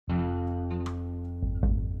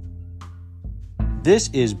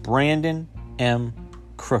This is Brandon M.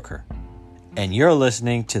 Crooker, and you're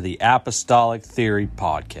listening to the Apostolic Theory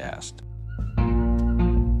Podcast.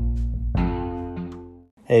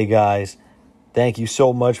 Hey guys, thank you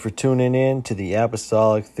so much for tuning in to the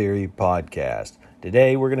Apostolic Theory Podcast.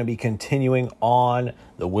 Today we're going to be continuing on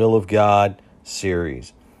the Will of God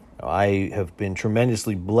series. I have been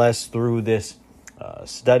tremendously blessed through this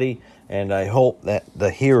study, and I hope that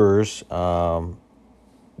the hearers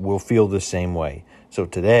will feel the same way. So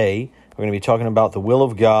today, we're going to be talking about the will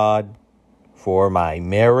of God for my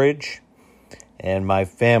marriage and my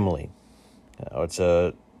family.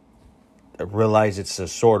 I realize it's a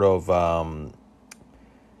sort of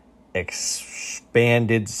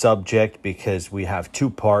expanded subject because we have two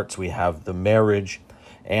parts. We have the marriage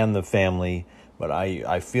and the family, but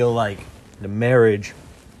I feel like the marriage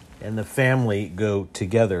and the family go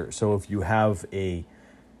together. So if you have an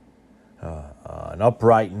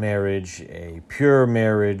upright marriage, a pure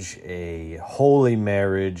marriage, a holy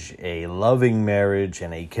marriage, a loving marriage,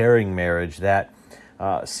 and a caring marriage, that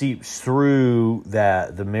seeps through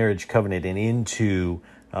the marriage covenant and into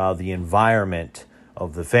the environment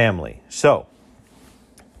of the family. So,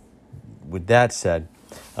 with that said,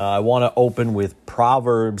 I want to open with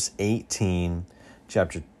Proverbs 18,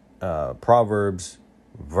 chapter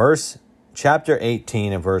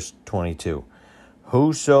 18 and verse 22.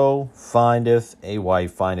 Whoso findeth a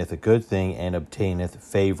wife findeth a good thing and obtaineth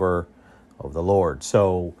favor of the Lord.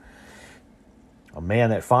 So, a man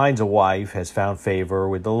that finds a wife has found favor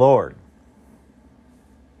with the Lord.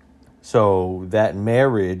 So, that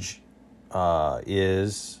marriage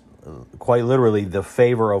is quite literally the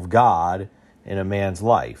favor of God in a man's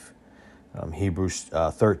life. Hebrews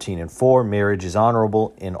 13:4, marriage is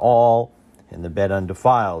honorable in all, and the bed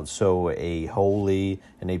undefiled. So, a holy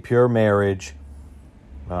and a pure marriage,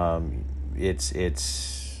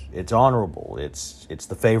 it's honorable. It's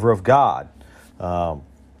the favor of God.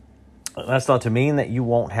 That's not to mean that you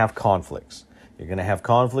won't have conflicts. You're going to have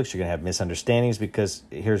conflicts. You're going to have misunderstandings because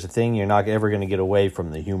here's the thing: you're not ever going to get away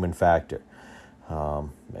from the human factor.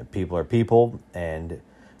 People are people, and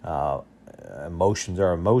emotions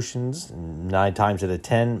are emotions. 9 times out of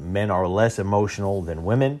 10, men are less emotional than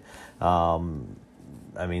women.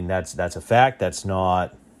 That's a fact. That's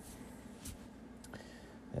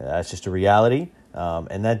just a reality,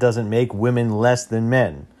 and that doesn't make women less than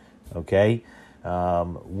men, okay?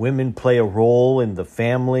 Women play a role in the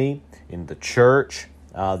family, in the church,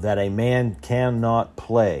 that a man cannot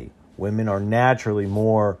play. Women are naturally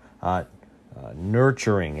more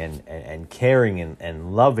nurturing and caring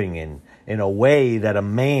and loving in a way that a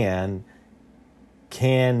man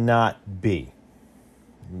cannot be.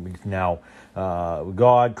 Now,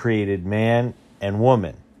 God created man and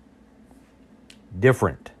woman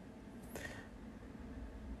different.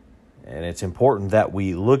 And it's important that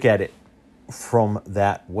we look at it from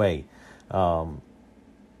that way.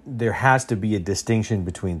 There has to be a distinction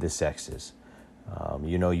between the sexes.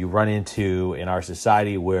 You run into, in our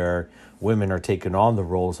society, where women are taking on the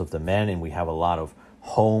roles of the men, and we have a lot of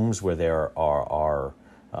homes where there are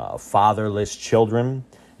fatherless children,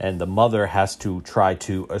 and the mother has to try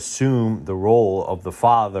to assume the role of the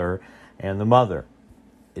father and the mother.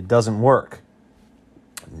 It doesn't work.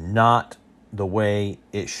 Not the way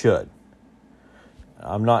it should.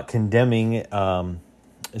 I'm not condemning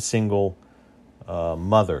single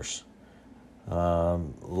mothers.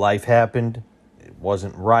 Life happened. It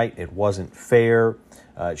wasn't right. It wasn't fair.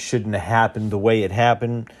 It shouldn't have happened the way it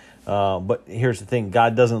happened. But here's the thing: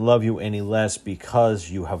 God doesn't love you any less because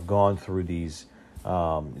you have gone through these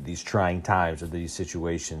trying times or these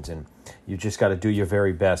situations, and you just got to do your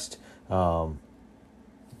very best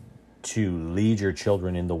to lead your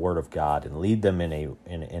children in the Word of God and lead them in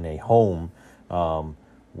a home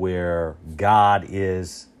where God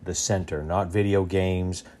is the center, not video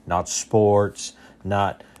games, not sports,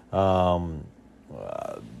 not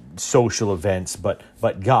social events, but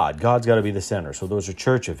God. God's got to be the center. So those are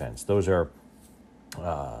church events. Those are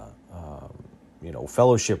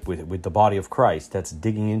fellowship with the body of Christ. That's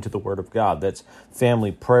digging into the Word of God. That's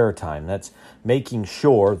family prayer time. That's making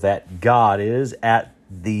sure that God is at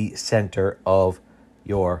the center of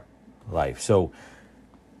your life. So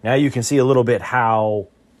now you can see a little bit how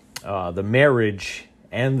the marriage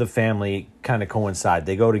and the family kind of coincide.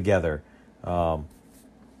 They go together. I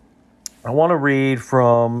want to read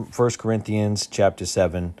from 1 Corinthians chapter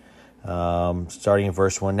 7, starting in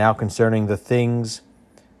verse 1. Now concerning the things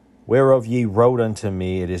whereof ye wrote unto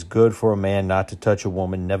me, it is good for a man not to touch a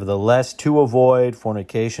woman. Nevertheless, to avoid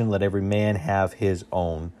fornication, let every man have his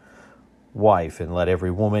own wife, and let every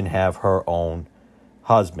woman have her own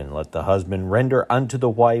husband. Let the husband render unto the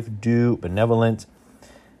wife due benevolence,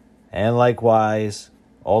 and likewise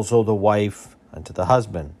also the wife unto the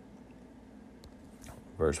husband.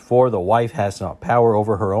 Verse 4, the wife has not power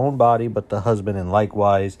over her own body, but the husband, and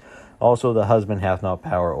likewise also the husband hath not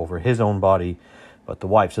power over his own body, but the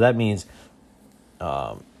wife. So that means,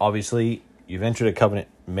 obviously, you've entered a covenant,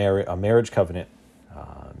 a marriage covenant.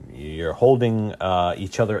 You're holding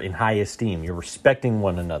each other in high esteem. You're respecting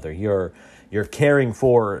one another. You're caring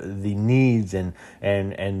for the needs and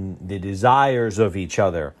the desires of each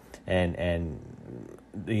other. And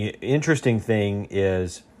the interesting thing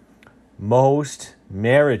is, most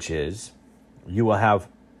marriages, you will have,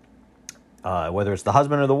 whether it's the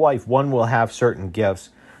husband or the wife, one will have certain gifts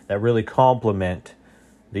that really complement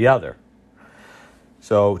the other.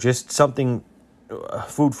 So just something,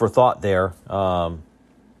 food for thought there. And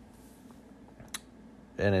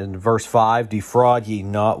in verse 5, defraud ye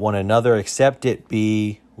not one another, except it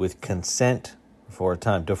be with consent for a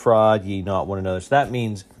time. Defraud ye not one another. So that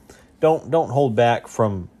means don't hold back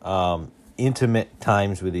from intimate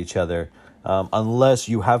times with each other unless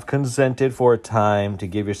you have consented for a time to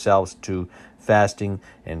give yourselves to fasting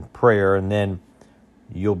and prayer, and then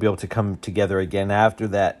you'll be able to come together again after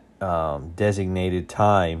that designated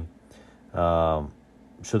time, so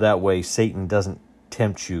that way Satan doesn't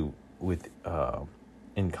tempt you with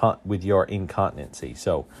your incontinency.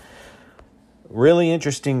 So, really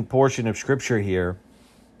interesting portion of Scripture here.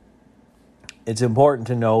 It's important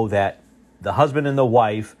to know that the husband and the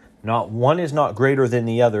wife, not one is not greater than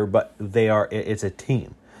the other, but it's a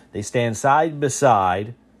team. They stand side by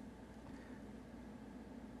side,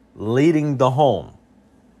 leading the home.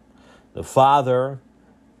 The father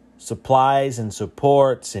supplies and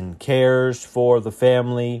supports and cares for the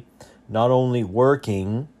family, not only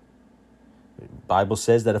working. The Bible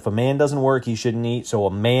says that if a man doesn't work, he shouldn't eat, so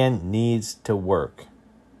a man needs to work.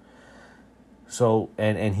 So,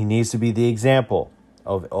 and he needs to be the example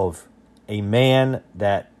of a man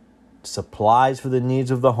that supplies for the needs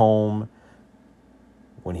of the home.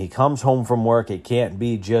 When he comes home from work, it can't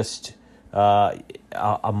be just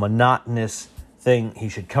a monotonous thing. He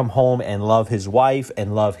should come home and love his wife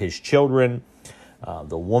and love his children.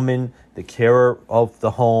 The woman, the carer of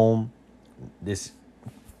the home.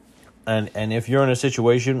 And if you're in a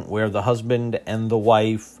situation where the husband and the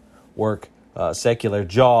wife work secular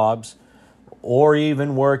jobs or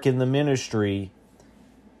even work in the ministry,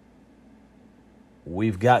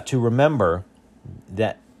 we've got to remember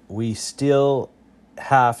that we still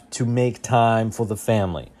have to make time for the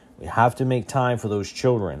family. We have to make time for those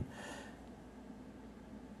children.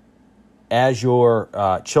 As your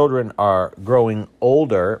children are growing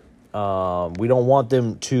older, we don't want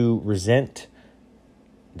them to resent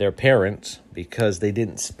their parents because they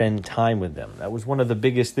didn't spend time with them. That was one of the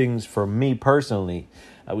biggest things for me personally.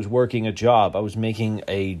 I was working a job. I was making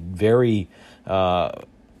a very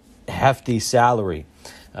hefty salary.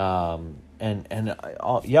 We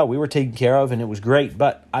were taken care of and it was great,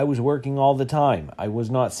 but I was working all the time. I was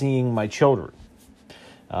not seeing my children.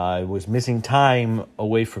 I was missing time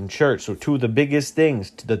away from church. So two of the biggest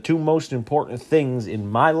things, the two most important things in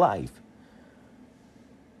my life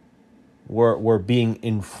were being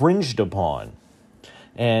infringed upon.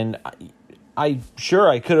 And I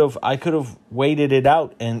could have waited it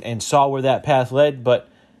out and saw where that path led, but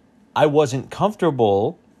I wasn't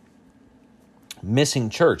comfortable missing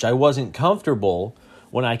church. I wasn't comfortable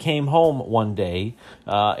when I came home one day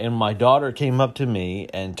and my daughter came up to me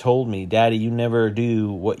and told me, "Daddy, you never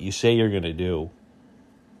do what you say you're going to do."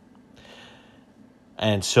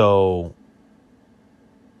 And so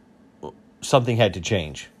something had to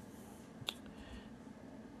change.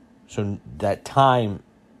 So that time,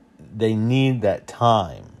 they need that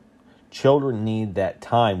time. Children need that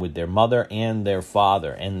time with their mother and their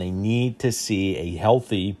father, and they need to see a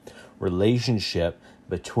healthy relationship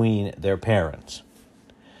between their parents.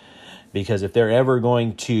 Because if they're ever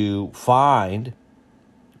going to find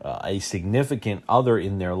a significant other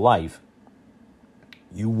in their life,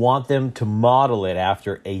 you want them to model it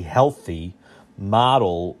after a healthy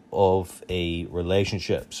model of a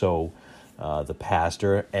relationship. So the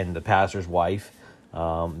pastor and the pastor's wife,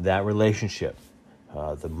 that relationship,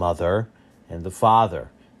 the mother and the father,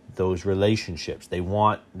 those relationships,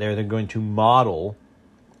 they're going to model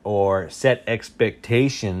or set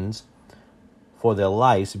expectations for their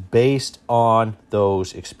lives based on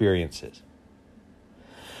those experiences.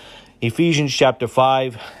 Ephesians chapter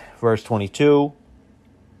 5, verse 22.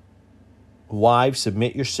 Wives,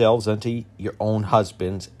 submit yourselves unto your own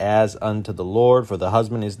husbands as unto the Lord, for the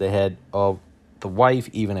husband is the head of the wife,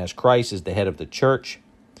 even as Christ is the head of the church,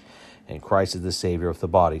 and Christ is the Savior of the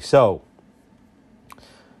body. So,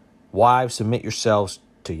 Wives, submit yourselves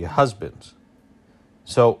to your husbands.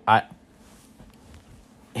 So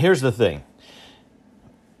here's the thing.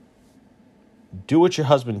 Do what your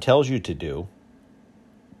husband tells you to do.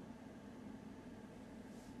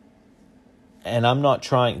 And I'm not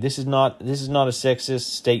trying, this is not a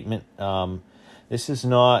sexist statement. This is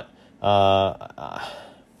not, I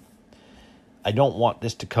don't want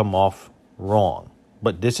this to come off wrong.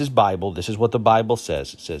 But this is Bible. This is what the Bible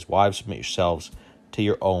says. It says, wives, submit yourselves to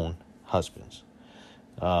your own husbands.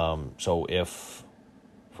 So if,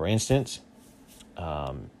 for instance,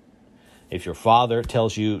 if your father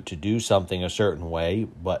tells you to do something a certain way,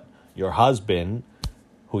 but your husband,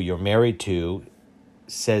 who you're married to,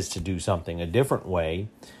 says to do something a different way,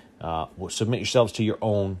 submit yourselves to your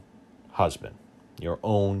own husband. Your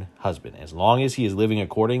own husband. As long as he is living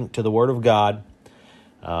according to the Word of God,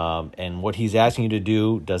 and what he's asking you to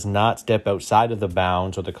do does not step outside of the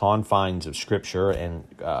bounds or the confines of Scripture and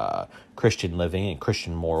Christian living and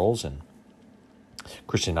Christian morals and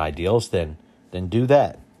Christian ideals, then do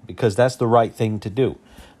that, because that's the right thing to do.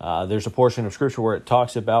 There's a portion of Scripture where it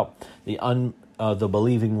talks about the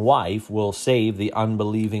believing wife will save the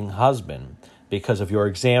unbelieving husband because of your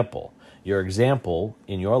example. Your example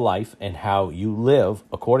in your life and how you live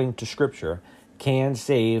according to Scripture can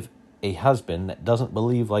save a husband that doesn't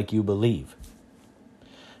believe like you believe.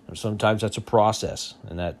 And sometimes that's a process,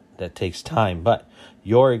 and that takes time. But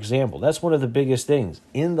your example, that's one of the biggest things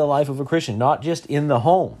in the life of a Christian, not just in the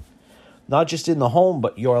home. Not just in the home,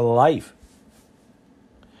 but your life.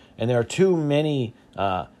 And there are too many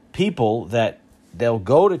people that they'll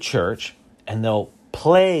go to church and they'll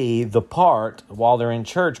play the part while they're in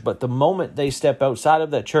church, but the moment they step outside of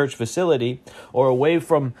that church facility or away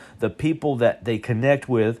from the people that they connect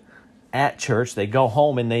with at church, they go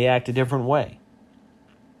home and they act a different way.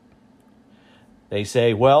 They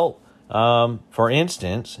say, well, for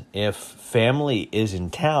instance, if family is in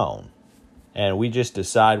town and we just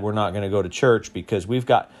decide we're not going to go to church because we've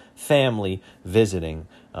got family visiting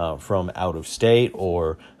from out of state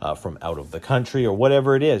or from out of the country or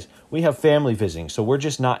whatever it is. We have family visiting, so we're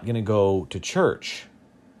just not going to go to church.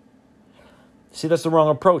 See, that's the wrong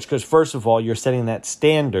approach, because first of all, you're setting that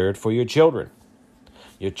standard for your children.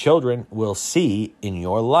 Your children will see in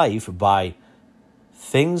your life by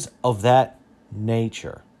things of that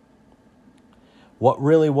nature what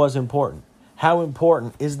really was important. How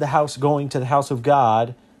important is the house going to the house of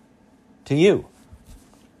God to you?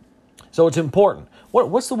 So it's important.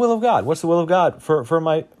 What's the will of God? What's the will of God for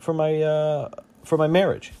my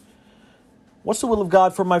marriage? What's the will of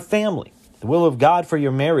God for my family? The will of God for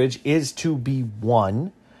your marriage is to be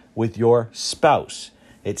one with your spouse.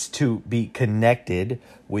 It's to be connected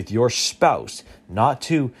with your spouse, not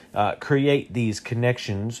to create these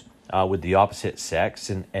connections with the opposite sex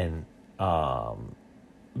and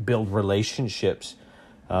build relationships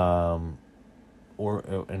and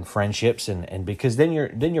friendships, and because then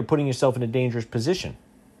you're putting yourself in a dangerous position.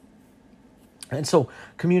 And so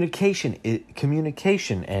communication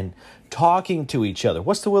and talking to each other.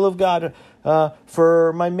 What's the will of God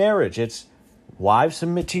for my marriage? It's wives,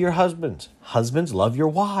 submit to your husbands. Husbands, love your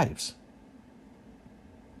wives.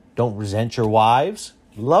 Don't resent your wives.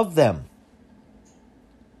 Love them.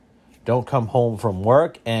 Don't come home from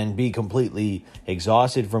work and be completely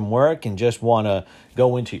exhausted from work and just want to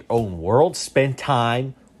go into your own world. Spend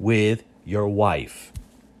time with your wife.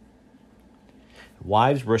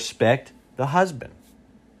 Wives, respect the husband.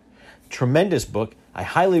 Tremendous book. I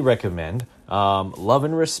highly recommend. Love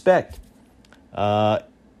and Respect.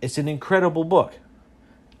 It's an incredible book.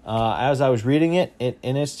 As I was reading it,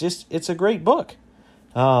 and it's a great book.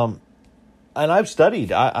 And I've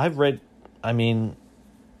studied. I've read,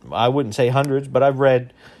 I wouldn't say hundreds, but I've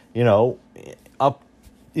read, up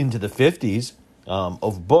into the 50s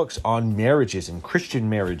of books on marriages and Christian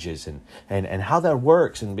marriages and how that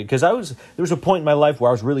works. And because there was a point in my life where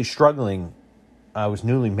I was really struggling. I was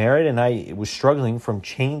newly married and I was struggling from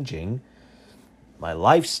changing my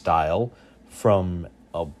lifestyle from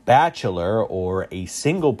a bachelor or a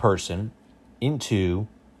single person into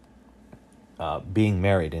being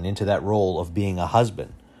married and into that role of being a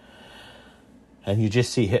husband. And you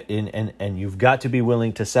just see, and you've got to be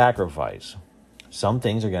willing to sacrifice. Some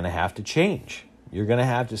things are going to have to change. You're going to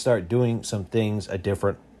have to start doing some things a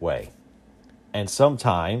different way. And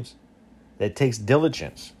sometimes that takes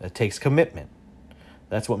diligence. That takes commitment.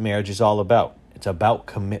 That's what marriage is all about. It's about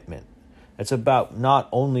commitment. It's about not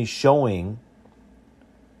only showing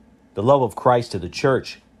the love of Christ to the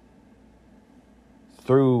church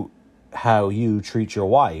through how you treat your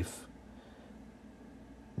wife,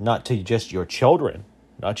 not to just your children,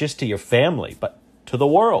 not just to your family, but to the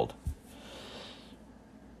world.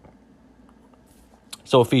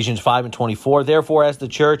 So Ephesians 5:24, therefore, as the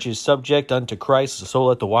church is subject unto Christ, so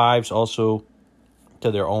let the wives also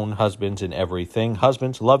to their own husbands in everything.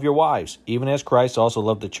 Husbands, love your wives, even as Christ also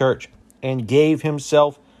loved the church and gave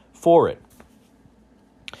himself for it,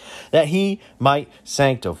 that he might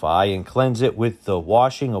sanctify and cleanse it with the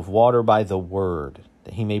washing of water by the word,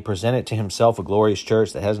 that he may present it to himself a glorious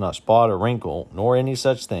church that has not spot or wrinkle, nor any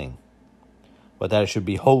such thing, but that it should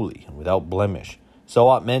be holy and without blemish. So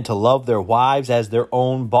ought men to love their wives as their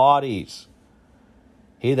own bodies.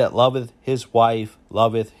 He that loveth his wife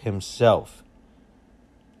loveth himself.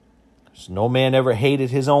 So no man ever hated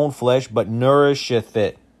his own flesh, but nourisheth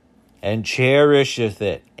it and cherisheth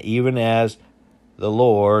it, even as the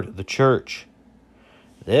Lord the church.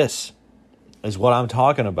 This is what I'm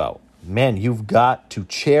talking about. Men, you've got to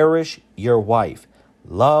cherish your wife.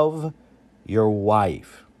 Love your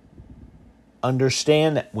wife.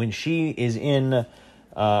 Understand that when she is in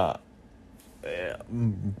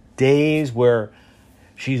days where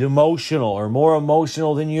she's emotional or more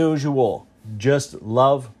emotional than usual, just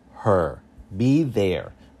love her. Be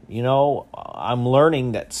there. You know, I'm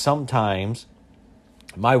learning that sometimes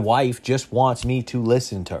my wife just wants me to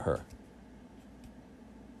listen to her.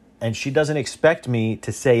 And she doesn't expect me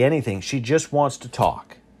to say anything. She just wants to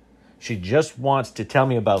talk. She just wants to tell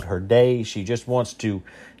me about her day. She just wants to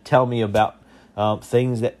tell me about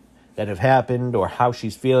things that have happened or how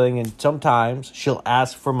she's feeling. And sometimes she'll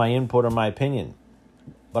ask for my input or my opinion.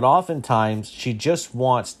 But oftentimes she just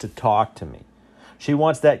wants to talk to me. She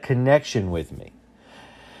wants that connection with me.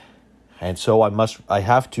 And so I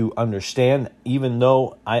have to understand, even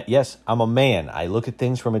though I'm a man, I look at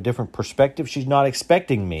things from a different perspective. She's not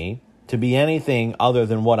expecting me to be anything other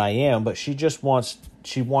than what I am, but she wants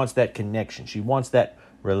that connection. She wants that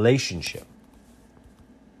relationship.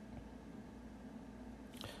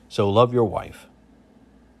 So love your wife.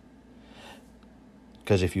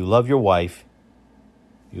 Because if you love your wife,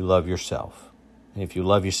 you love yourself. And if you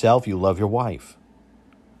love yourself, you love your wife.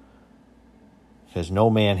 Because no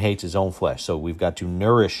man hates his own flesh. So we've got to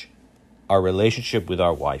nourish our relationship with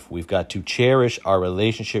our wife. We've got to cherish our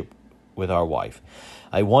relationship with our wife.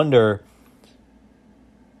 I wonder,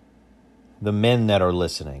 the men that are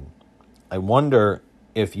listening, I wonder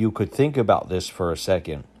if you could think about this for a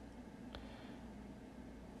second.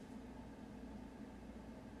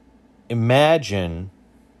 Imagine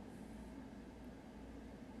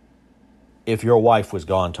if your wife was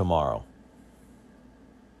gone tomorrow.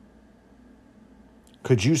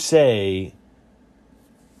 Could you say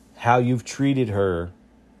how you've treated her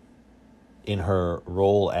in her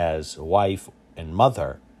role as wife and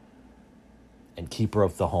mother and keeper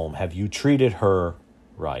of the home? Have you treated her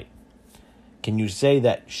right? Can you say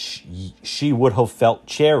that she would have felt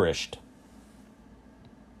cherished?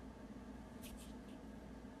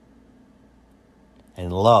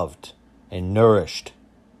 And loved and nourished?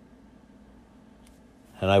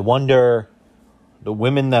 And I wonder, the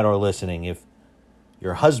women that are listening, if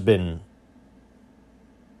your husband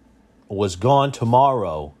was gone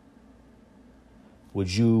tomorrow,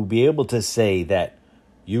 would you be able to say that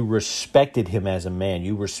you respected him as a man?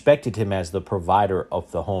 You respected him as the provider of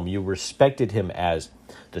the home. You respected him as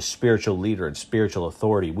the spiritual leader and spiritual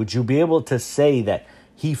authority. Would you be able to say that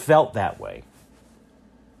he felt that way?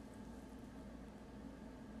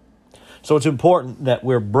 So it's important that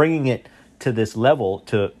we're bringing it to this level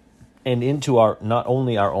and into our not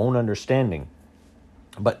only our own understanding,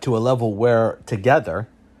 but to a level where together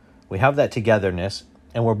we have that togetherness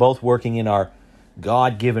and we're both working in our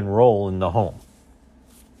God-given role in the home.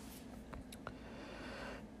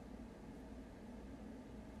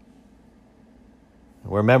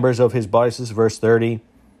 We're members of his body, this is verse 30,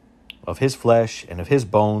 of his flesh and of his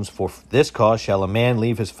bones. For this cause shall a man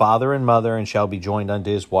leave his father and mother, and shall be joined unto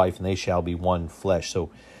his wife, and they shall be one flesh. So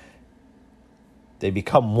they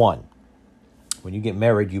become one. When you get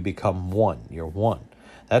married, you become one. You're one.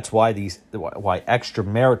 That's why why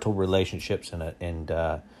extramarital relationships and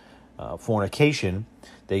fornication,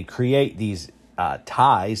 they create these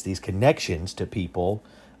ties, these connections to people,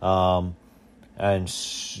 and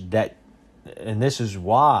this is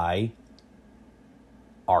why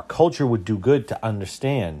our culture would do good to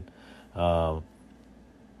understand. So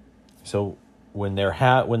when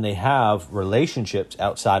they have relationships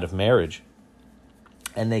outside of marriage,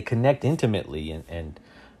 and they connect intimately, and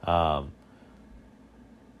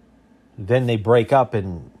then they break up,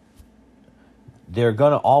 and they're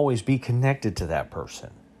going to always be connected to that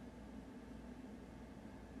person.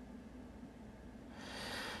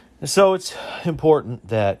 And so it's important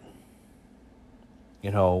that,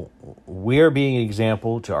 we're being an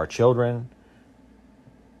example to our children,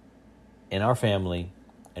 in our family,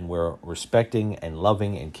 and we're respecting and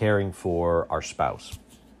loving and caring for our spouse.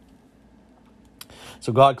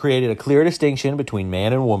 So God created a clear distinction between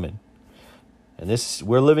man and woman. And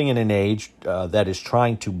we're living in an age that is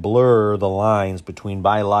trying to blur the lines between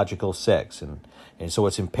biological sex. And so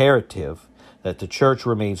it's imperative that the church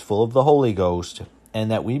remains full of the Holy Ghost and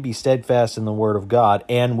that we be steadfast in the Word of God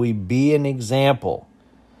and we be an example.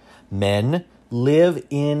 Men, live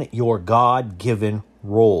in your God-given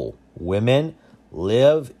role. Women,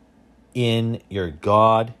 live in your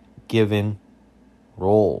God-given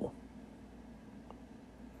role.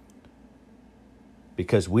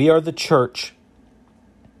 Because we are the church,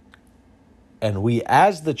 and we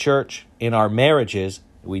as the church in our marriages,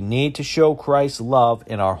 we need to show Christ's love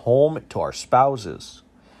in our home to our spouses.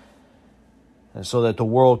 And so that the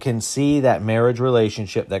world can see that marriage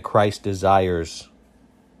relationship that Christ desires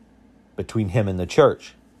between him and the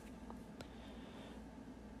church.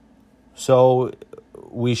 So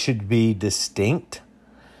we should be distinct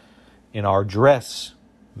in our dress.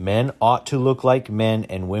 Men ought to look like men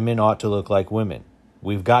and women ought to look like women.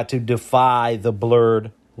 We've got to defy the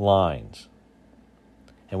blurred lines.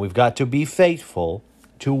 And we've got to be faithful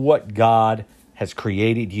to what God has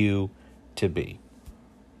created you to be.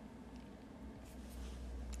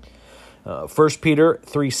 1 Peter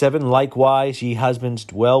 3:7, likewise, ye husbands,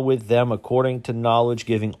 dwell with them according to knowledge,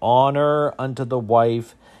 giving honor unto the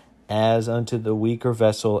wife as unto the weaker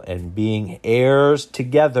vessel, and being heirs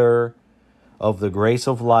together of the grace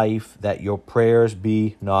of life, that your prayers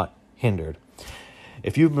be not hindered.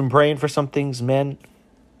 If you've been praying for some things, men,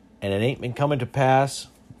 and it ain't been coming to pass,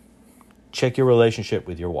 check your relationship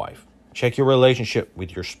with your wife. Check your relationship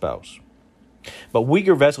with your spouse. But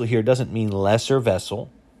weaker vessel here doesn't mean lesser vessel,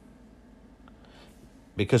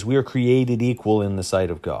 because we are created equal in the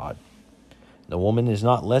sight of God. The woman is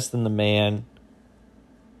not less than the man,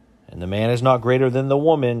 and the man is not greater than the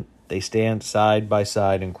woman. They stand side by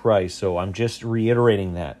side in Christ. So I'm just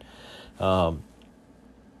reiterating that.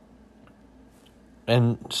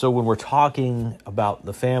 And so when we're talking about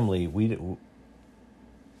the family,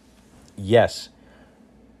 yes,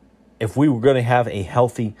 if we were going to have a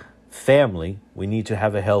healthy family, we need to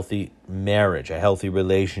have a healthy marriage, a healthy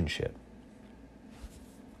relationship.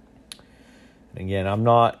 And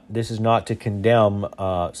again, this is not to condemn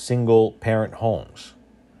single parent homes.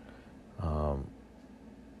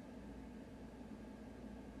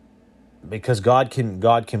 Because God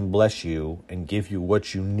can bless you and give you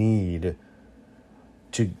what you need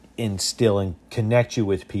to instill and connect you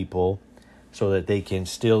with people so that they can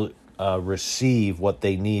still receive what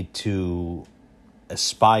they need to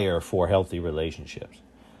aspire for healthy relationships.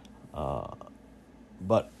 And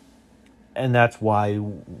that's why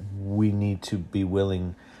we need to be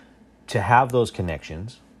willing to have those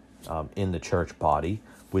connections in the church body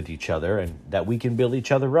with each other, and that we can build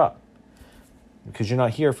each other up. Because you're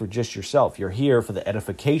not here for just yourself. You're here for the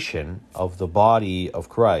edification of the body of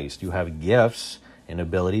Christ. You have gifts and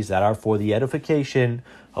abilities that are for the edification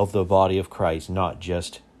of the body of Christ, not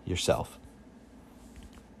just yourself.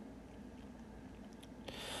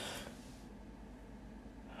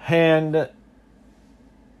 And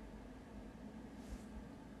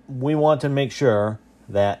we want to make sure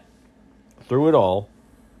that through it all,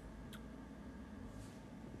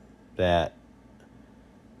 that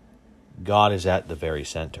God is at the very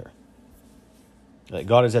center. That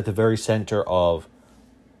God is at the very center of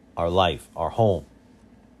our life, our home,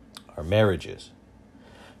 our marriages.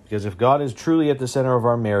 Because if God is truly at the center of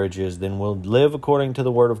our marriages, then we'll live according to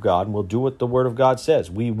the Word of God, and we'll do what the Word of God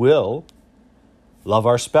says. We will love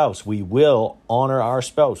our spouse. We will honor our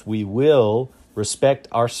spouse. We will respect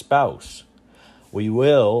our spouse. We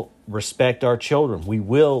will respect our children. We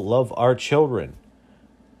will love our children.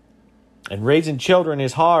 And raising children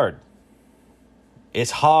is hard.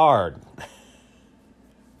 It's hard.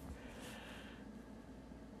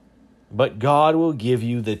 But God will give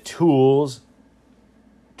you the tools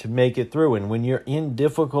to make it through. And when you're in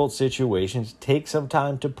difficult situations, take some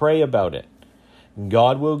time to pray about it.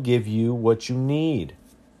 God will give you what you need.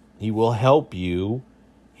 He will help you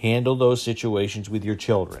handle those situations with your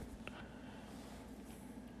children.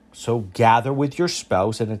 So gather with your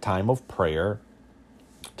spouse in a time of prayer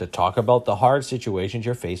to talk about the hard situations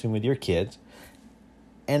you're facing with your kids,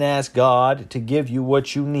 and ask God to give you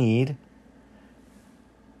what you need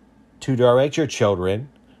to direct your children,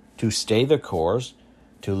 to stay the course,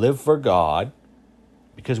 to live for God,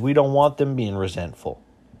 because we don't want them being resentful.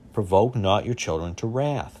 Provoke not your children to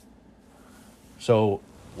wrath. So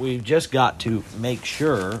we've just got to make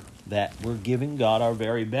sure that we're giving God our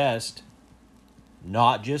very best,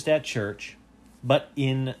 not just at church, but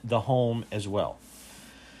in the home as well.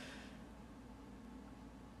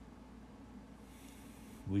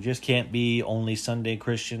 We just can't be only Sunday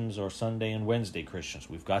Christians or Sunday and Wednesday Christians.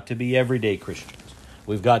 We've got to be everyday Christians.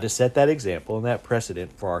 We've got to set that example and that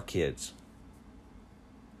precedent for our kids.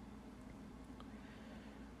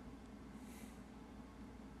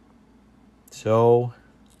 So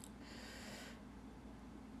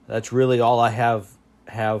that's really all I have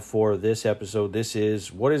for this episode. This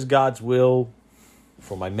is, what is God's will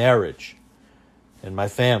for my marriage and my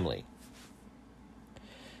family?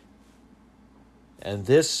 And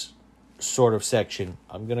this sort of section,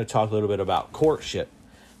 I'm going to talk a little bit about courtship,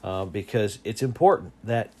 because it's important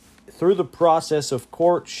that through the process of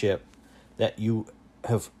courtship that you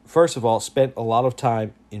have, first of all, spent a lot of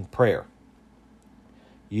time in prayer.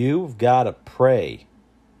 You've got to pray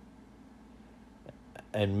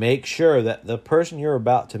and make sure that the person you're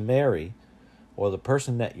about to marry or the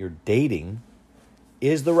person that you're dating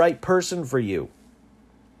is the right person for you.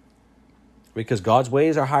 Because God's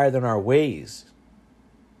ways are higher than our ways.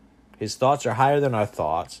 His thoughts are higher than our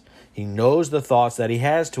thoughts. He knows the thoughts that he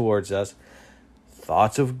has towards us.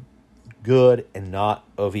 Thoughts of good and not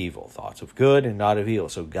of evil. Thoughts of good and not of evil.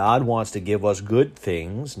 So God wants to give us good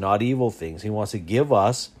things, not evil things. He wants to give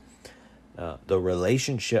us the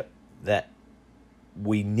relationship that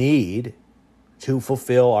we need to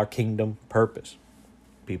fulfill our kingdom purpose.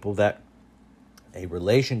 A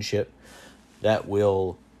relationship that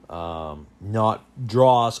will not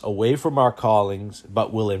draw us away from our callings,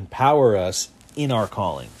 but will empower us in our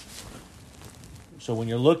calling. So when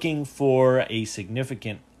you're looking for a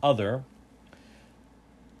significant other,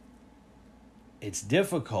 it's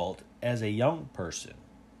difficult as a young person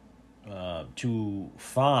to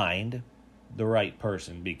find the right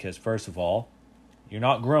person because, first of all, you're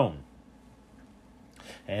not grown.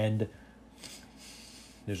 And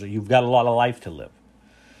you've got a lot of life to live.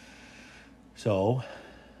 So,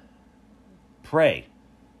 pray.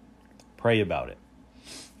 Pray about it.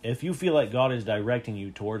 If you feel like God is directing you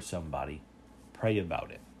towards somebody, pray about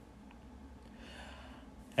it.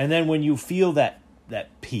 And then when you feel that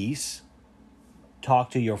peace,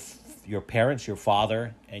 talk to your parents, your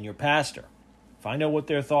father, and your pastor. Find out what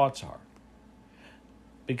their thoughts are.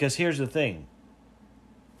 Because here's the thing.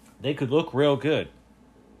 They could look real good.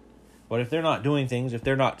 But if they're not doing things, if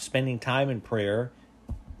they're not spending time in prayer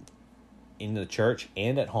in the church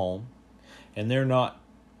and at home, and they're not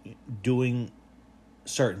doing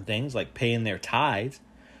certain things like paying their tithes,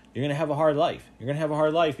 you're going to have a hard life. You're going to have a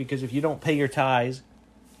hard life because if you don't pay your tithes,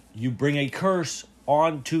 you bring a curse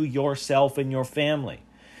onto yourself and your family.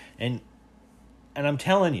 And I'm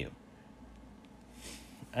telling you,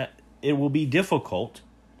 it will be difficult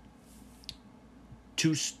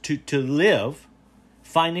to live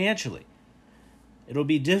financially. It'll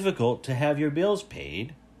be difficult to have your bills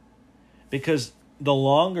paid because the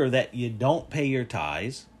longer that you don't pay your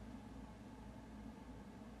tithes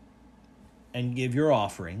and give your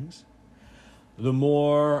offerings, the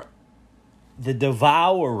more the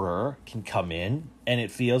devourer can come in and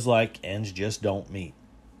it feels like ends just don't meet.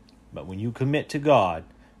 But when you commit to God,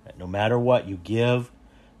 that no matter what, you give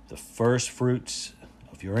the first fruits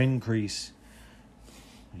of your increase,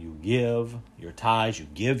 you give your tithes, you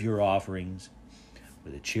give your offerings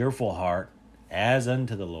with a cheerful heart as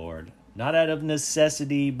unto the Lord, not out of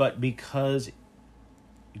necessity, but because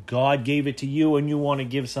God gave it to you and you want to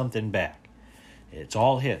give something back. It's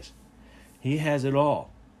all His. He has it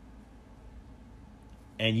all.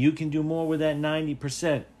 And you can do more with that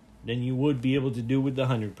 90% than you would be able to do with the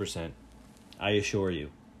 100%. I assure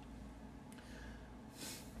you.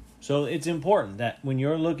 So it's important that when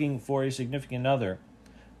you're looking for a significant other,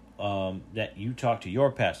 that you talk to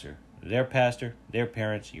your pastor, their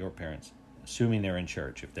parents, your parents, assuming they're in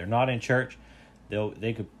church. If they're not in church,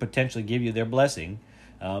 they could potentially give you their blessing,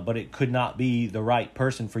 but it could not be the right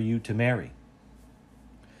person for you to marry.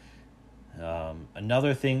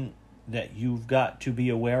 Another thing that you've got to be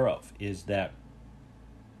aware of is that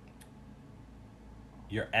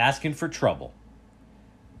you're asking for trouble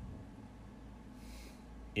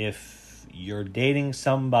if you're dating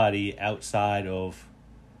somebody outside of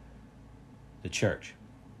the church.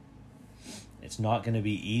 It's not going to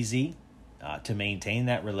be easy to maintain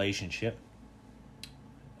that relationship,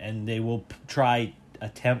 and they will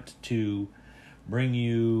attempt to bring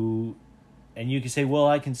you, and you can say, well,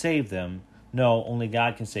 I can save them. No, only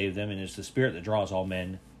God can save them, and it's the Spirit that draws all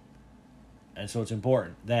men. And so it's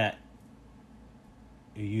important that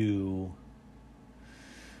you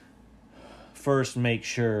first make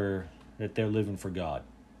sure that they're living for God.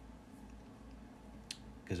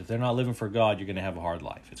 Because if they're not living for God, you're going to have a hard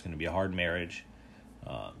life. It's going to be a hard marriage,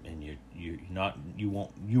 and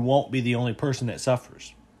you won't be the only person that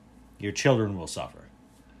suffers. Your children will suffer.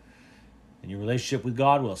 and your relationship with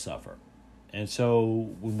God will suffer. And so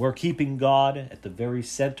when we're keeping God at the very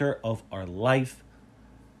center of our life,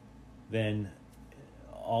 then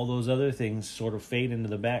all those other things sort of fade into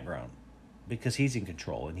the background, because he's in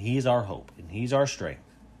control, and he's our hope, and he's our strength.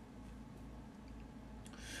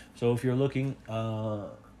 So if you're looking,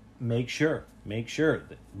 make sure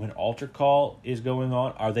that when altar call is going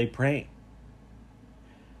on, are they praying?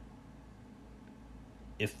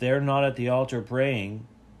 If they're not at the altar praying,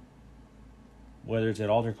 whether it's at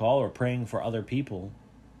altar call or praying for other people,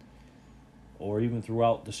 or even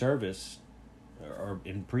throughout the service or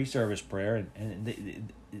in pre-service prayer,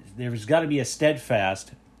 there's got to be a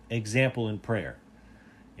steadfast example in prayer.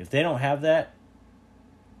 If they don't have that,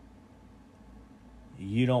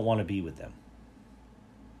 you don't want to be with them.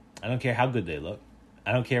 I don't care how good they look.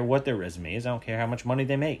 I don't care what their resume is. I don't care how much money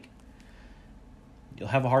they make. You'll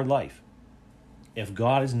have a hard life if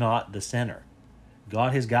God is not the center.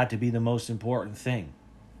 God has got to be the most important thing.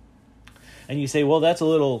 And you say, well, that's a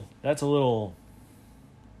little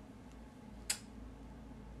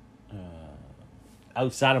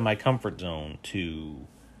outside of my comfort zone to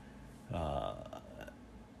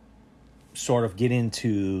sort of get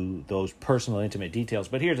into those personal, intimate details.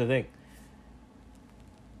 But here's the thing.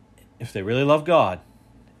 If they really love God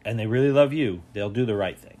and they really love you, they'll do the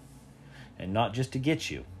right thing. And not just to get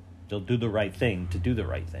you. They'll do the right thing to do the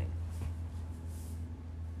right thing.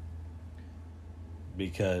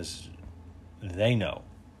 Because they know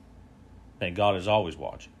that God is always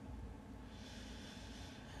watching.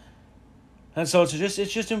 And so it's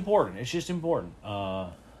just important. It's just important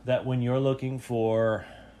that when you're looking for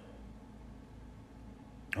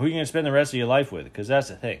who you're going to spend the rest of your life with, because that's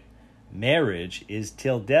the thing. Marriage is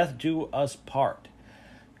till death do us part.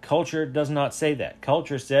 Culture does not say that.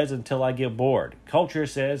 Culture says until I get bored. Culture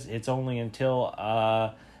says it's only until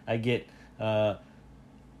I get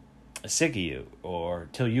sick of you, or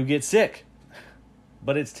till you get sick.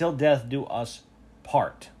 But it's till death do us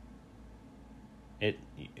part.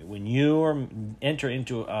 When you enter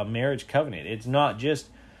into a marriage covenant, it's not just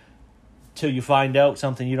till you find out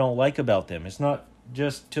something you don't like about them. It's not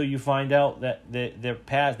just till you find out that their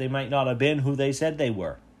past, they might not have been who they said they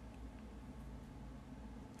were.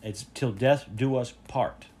 It's till death do us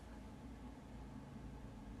part.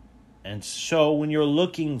 And so when you're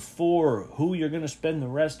looking for who you're going to spend the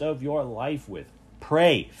rest of your life with,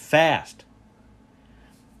 pray, fast.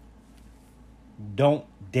 Don't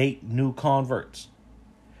date new converts.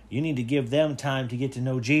 You need to give them time to get to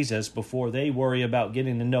know Jesus before they worry about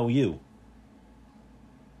getting to know you.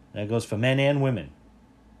 That goes for men and women.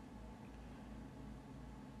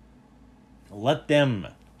 Let them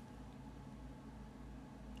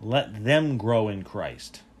grow in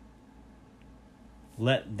Christ.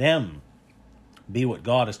 Let them be what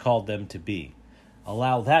God has called them to be.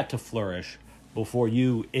 Allow that to flourish before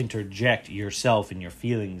you interject yourself and your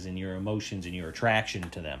feelings and your emotions and your attraction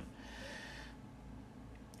to them.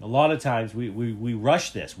 A lot of times we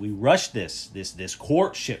rush this. We rush this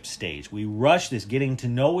courtship stage. We rush this getting to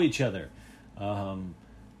know each other.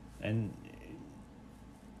 And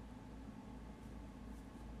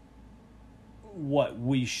what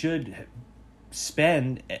we should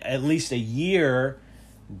spend at least a year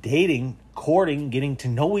dating, courting, getting to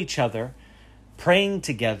know each other, praying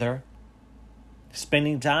together,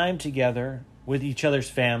 spending time together with each other's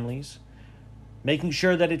families, making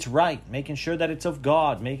sure that it's right, making sure that it's of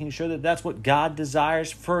God, making sure that that's what God desires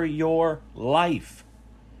for your life.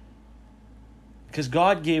 Because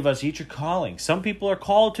God gave us each a calling. Some people are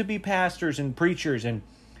called to be pastors and preachers, and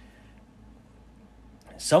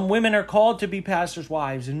some women are called to be pastors'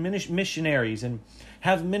 wives and missionaries and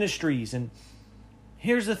have ministries. And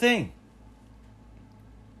here's the thing.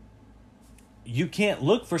 You can't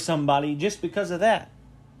look for somebody just because of that.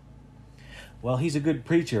 Well, he's a good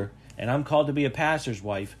preacher, and I'm called to be a pastor's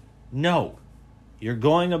wife. No, you're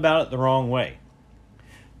going about it the wrong way.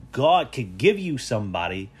 God could give you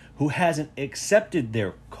somebody who hasn't accepted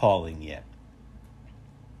their calling yet.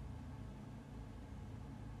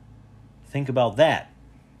 Think about that.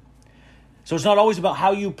 So it's not always about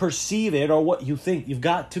how you perceive it or what you think. You've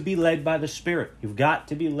got to be led by the Spirit. You've got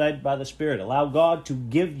to be led by the Spirit. Allow God to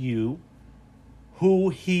give you who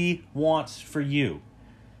He wants for you.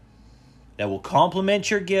 That will complement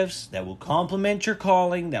your gifts, that will complement your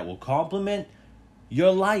calling, that will complement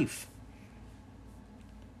your life.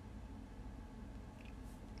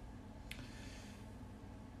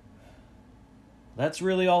 That's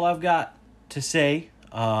really all I've got to say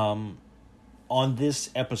on this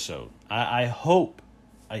episode. I hope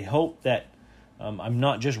that I'm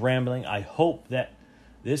not just rambling. I hope that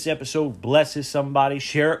this episode blesses somebody.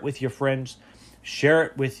 Share it with your friends. Share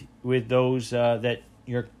it with those that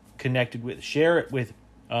you're connected with. Share it with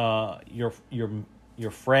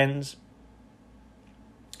your friends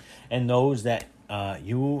and those that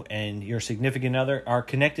you and your significant other are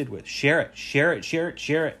connected with. Share it. Share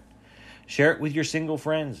it with your single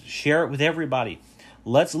friends. Share it with everybody.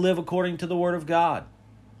 Let's live according to the Word of God.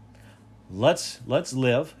 Let's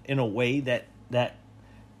live in a way that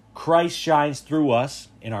Christ shines through us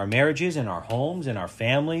in our marriages, in our homes, in our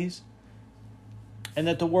families, and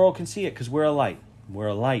that the world can see it, because we're a light. We're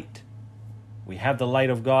a light. We have the light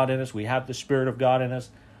of God in us. We have the Spirit of God in us.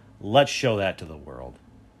 Let's show that to the world.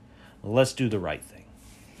 Let's do the right thing.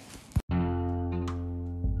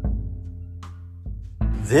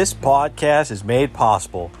 This podcast is made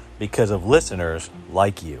possible because of listeners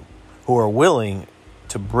like you who are willing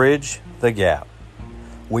to bridge the gap.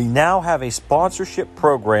 We now have a sponsorship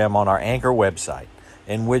program on our Anchor website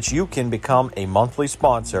in which you can become a monthly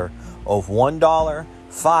sponsor of $1,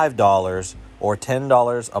 $5, or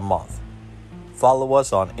 $10 a month. Follow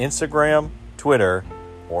us on Instagram, Twitter,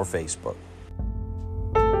 or Facebook.